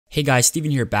Hey guys,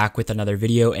 Steven here back with another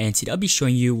video, and today I'll be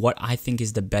showing you what I think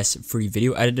is the best free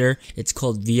video editor. It's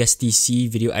called VSDC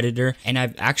video editor, and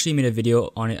I've actually made a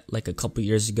video on it like a couple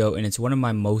years ago, and it's one of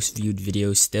my most viewed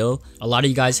videos still. A lot of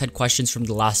you guys had questions from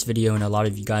the last video, and a lot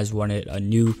of you guys wanted a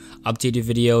new updated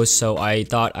video, so I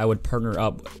thought I would partner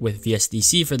up with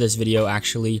VSDC for this video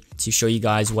actually to show you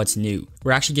guys what's new.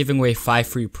 We're actually giving away 5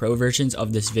 free pro versions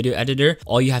of this video editor.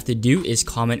 All you have to do is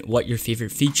comment what your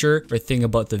favorite feature or thing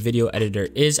about the video editor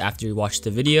is after you watch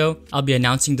the video. I'll be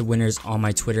announcing the winners on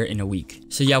my Twitter in a week.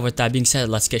 So yeah, with that being said,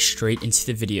 let's get straight into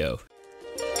the video.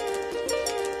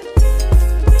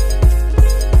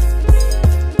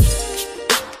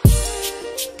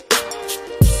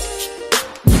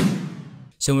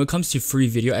 So when it comes to free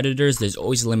video editors, there's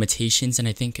always limitations, and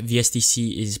I think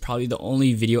VSDC is probably the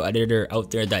only video editor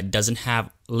out there that doesn't have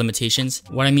limitations.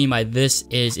 What I mean by this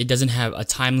is it doesn't have a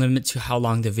time limit to how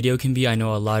long the video can be. I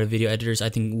know a lot of video editors, I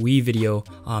think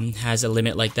WeVideo has a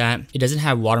limit like that. It doesn't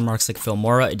have watermarks like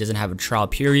Filmora, it doesn't have a trial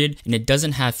period, and it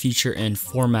doesn't have feature and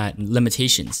format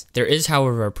limitations. There is,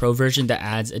 however, a pro version that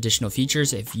adds additional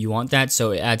features if you want that.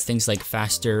 So it adds things like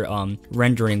faster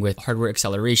rendering with hardware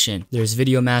acceleration. There's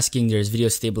video masking, there's video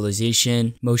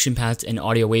stabilization, motion paths, and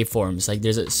audio waveforms. Like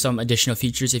there's some additional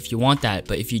features if you want that,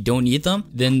 but if you don't need them,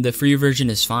 then the free version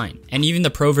is fine. And even the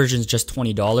pro version is just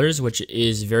 $20, which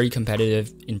is very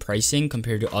competitive in pricing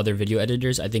compared to other video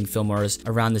editors. I think Filmora is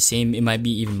around the same, it might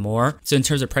be even more. So in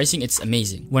terms of pricing, it's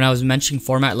amazing. When I was mentioning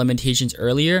format limitations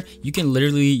earlier, you can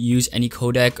literally use any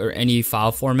codec or any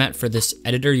file format for this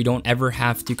editor. You don't ever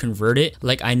have to convert it.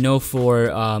 Like I know for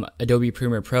Adobe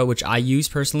Premiere Pro, which I use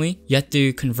personally, you have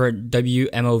to convert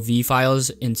WMOV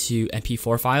files into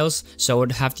MP4 files. So I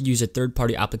would have to use a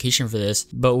third-party application for this.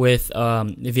 But with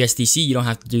VSDC, you don't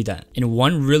have to do that. And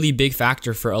one really big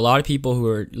factor for a lot of people who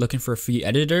are looking for a free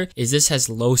editor is this has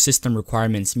low system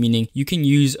requirements, meaning you can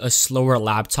use a slower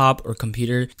laptop or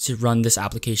computer to run this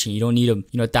application. You don't need a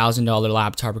 $1,000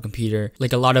 laptop or computer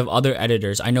like a lot of other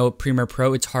editors. I know Premiere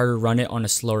Pro, it's harder to run it on a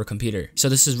slower computer. So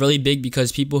this is really big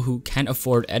because people who can't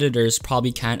afford editors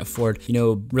probably can't afford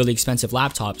really expensive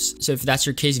laptops. So if that's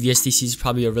your case, VSDC is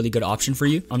probably a really good option for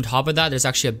you. On top of that, there's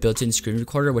actually a built-in screen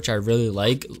recorder, which I really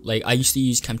like. Like I used to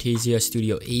use Camtasia Studio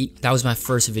 8. That was my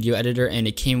first video editor, and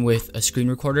it came with a screen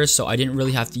recorder, so I didn't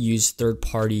really have to use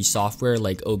third-party software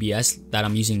like OBS that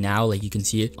I'm using now. Like you can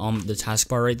see it on the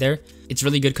taskbar right there. It's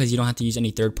really good because you don't have to use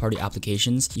any third-party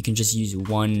applications. You can just use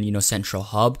one, central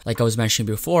hub. Like I was mentioning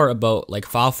before about like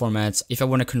file formats, if I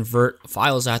want to convert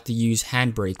files, I have to use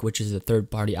Handbrake, which is a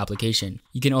third-party application.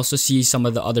 You can also see some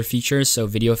of the other features. So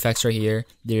video effects right here.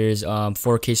 There's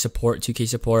 4K support, 2K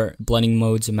support, blending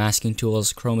modes, masking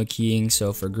tools, Chroma Keying,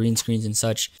 so for green screens and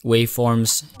such,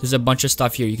 waveforms. There's a bunch of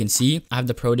stuff here you can see. I have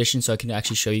the Pro Edition, so I can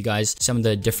actually show you guys some of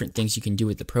the different things you can do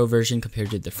with the Pro version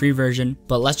compared to the free version.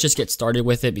 But let's just get started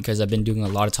with it because I've been doing a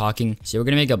lot of talking. So we're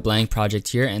gonna make a blank project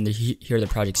here, and here are the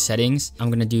project settings. I'm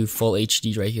gonna do full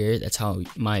HD right here. That's how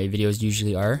my videos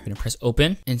usually are. I'm gonna press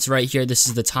open, and so right here, this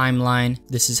is the timeline.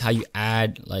 This is how you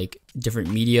add like different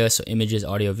media, so images,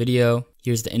 audio, video.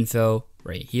 Here's the info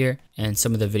right here and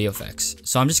some of the video effects.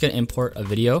 So I'm just going to import a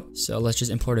video. So let's just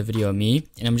import a video of me,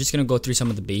 and I'm just going to go through some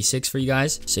of the basics for you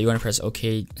guys. So you want to press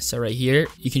OK. So right here,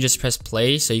 you can just press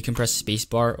play. So you can press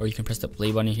spacebar, or you can press the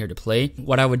play button here to play.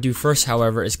 What I would do first,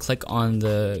 however, is click on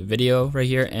the video right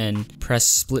here and press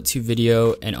split to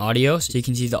video and audio, so you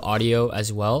can see the audio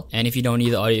as well. And if you don't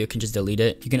need the audio, you can just delete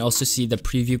it. You can also see the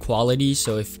preview quality.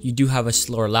 So if you do have a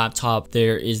slower laptop,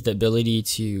 there is the ability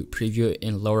to preview it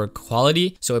in lower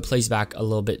quality, so it plays back a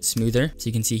little bit smoother. So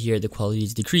you can see here the quality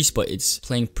is decreased, but it's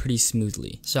playing pretty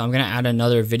smoothly. So I'm going to add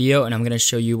another video, and I'm going to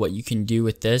show you what you can do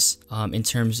with this in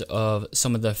terms of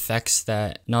some of the effects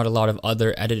that not a lot of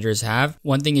other editors have.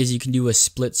 One thing is you can do a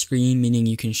split screen, meaning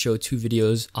you can show 2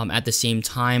 videos at the same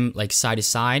time, like side to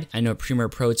side. I know Premiere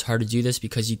Pro, it's hard to do this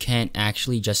because you can't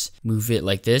actually just move it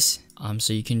like this.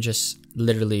 So you can just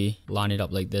literally line it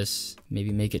up like this,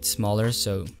 maybe make it smaller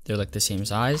so they're like the same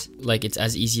size. Like it's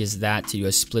as easy as that to do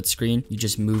a split screen. You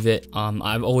just move it.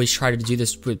 I've always tried to do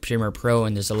this with Premiere Pro,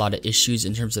 and there's a lot of issues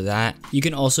in terms of that. You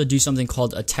can also do something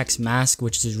called a text mask,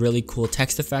 which is a really cool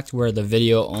text effect where the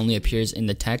video only appears in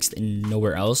the text and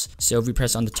nowhere else. So if we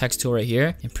press on the text tool right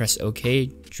here and press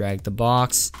OK, drag the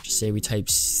box, just say we type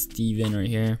Steven right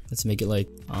here. Let's make it like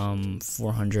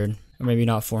 400. Or maybe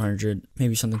not 400,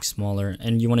 maybe something smaller.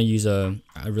 And you want to use a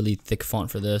a really thick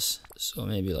font for this. So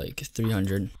maybe like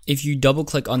 300. If you double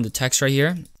click on the text right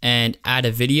here and add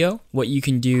a video, what you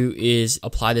can do is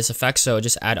apply this effect. So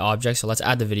just add object. So let's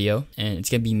add the video, and it's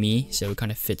gonna be me, so it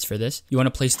kind of fits for this. You want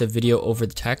to place the video over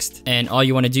the text, and all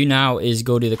you want to do now is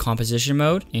go to the composition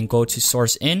mode and go to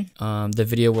source in. The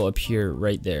video will appear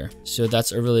right there. So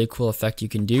that's a really cool effect you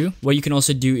can do. What you can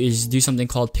also do is do something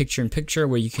called picture in picture,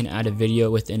 where you can add a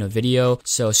video within a video.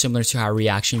 So similar to how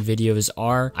reaction videos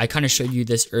are. I kind of showed you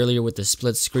this earlier with the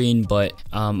split screen, but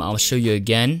I'll show you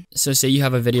again. So say you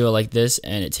have a video like this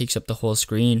and it takes up the whole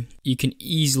screen. You can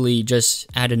easily just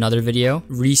add another video,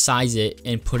 resize it,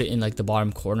 and put it in like the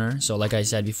bottom corner. So like I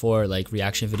said before, like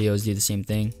reaction videos do the same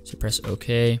thing. So press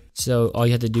OK. So all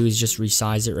you have to do is just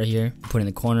resize it right here, put it in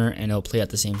the corner, and it'll play at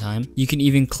the same time. You can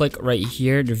even click right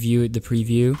here to view the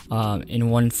preview in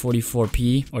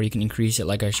 144p, or you can increase it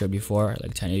like I showed before,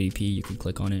 like 1080p. You can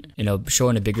click on it and it'll show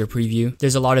in a bigger preview.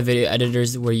 There's a lot of video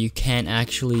editors where you can't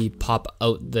actually pop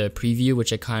out the preview,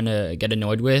 which I kind of get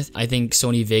annoyed with. I think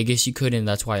Sony Vegas you could, and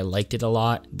that's why I liked it a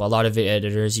lot. But a lot of video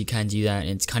editors you can't do that,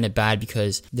 and it's kind of bad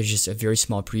because there's just a very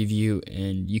small preview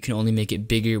and you can only make it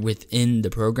bigger within the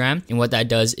program. And what that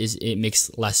does is it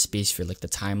makes less space for like the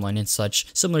timeline and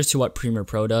such, similar to what Premiere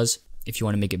Pro does if you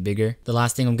want to make it bigger. The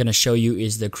last thing I'm going to show you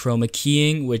is the Chroma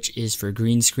Keying, which is for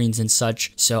green screens and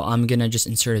such. So I'm going to just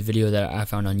insert a video that I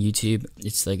found on YouTube.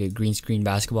 It's like a green screen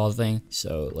basketball thing.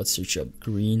 So let's search up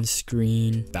green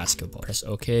screen basketball. Press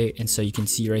OK. And so you can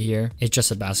see right here, it's just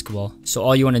a basketball. So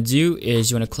all you want to do is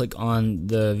you want to click on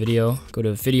the video, go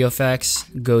to video effects,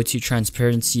 go to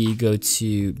transparency, go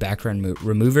to background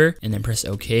remover, and then press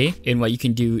OK. And what you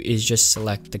can do is just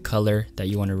select the color that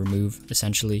you want to remove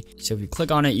essentially. So if you click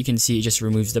on it, you can see it just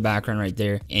removes the background right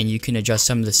there, and you can adjust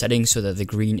some of the settings so that the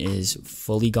green is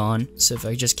fully gone. So if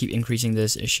I just keep increasing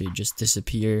this, it should just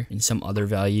disappear in some other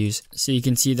values. So you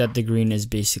can see that the green is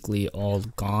basically all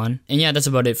gone. And yeah, that's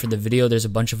about it for the video. There's a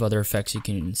bunch of other effects you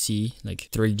can see, like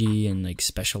 3D and like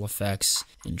special effects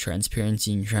and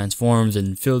transparency and transforms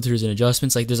and filters and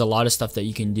adjustments. Like there's a lot of stuff that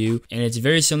you can do, and it's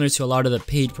very similar to a lot of the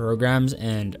paid programs.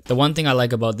 And the one thing I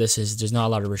like about this is there's not a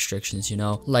lot of restrictions, you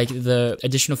know, like the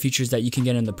additional features that you can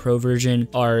get in the Pro version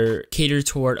are catered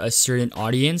toward a certain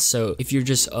audience. So if you're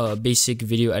just a basic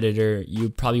video editor, you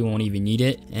probably won't even need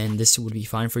it, and this would be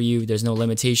fine for you. There's no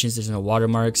limitations, there's no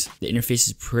watermarks. The interface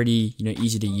is pretty, you know,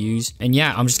 easy to use. And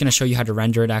yeah, I'm just gonna show you how to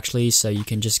render it actually. So you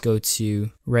can just go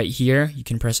to right here, you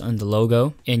can press on the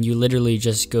logo, and you literally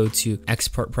just go to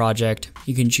export project.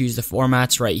 You can choose the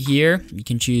formats right here. You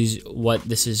can choose what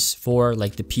this is for,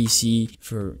 like the PC,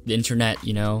 for the internet,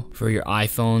 you know, for your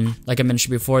iPhone. Like I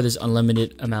mentioned before, there's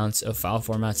unlimited amounts of file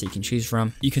formats that you can choose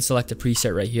from. You can select a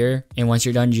preset right here, and once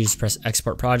you're done, you just press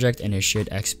export project and it should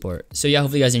export. So yeah,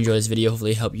 hopefully you guys enjoyed this video.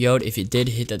 Hopefully it helped you out. If it did,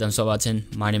 hit that thumbs up button.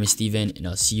 My name is Steven, and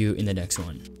I'll see you in the next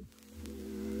one.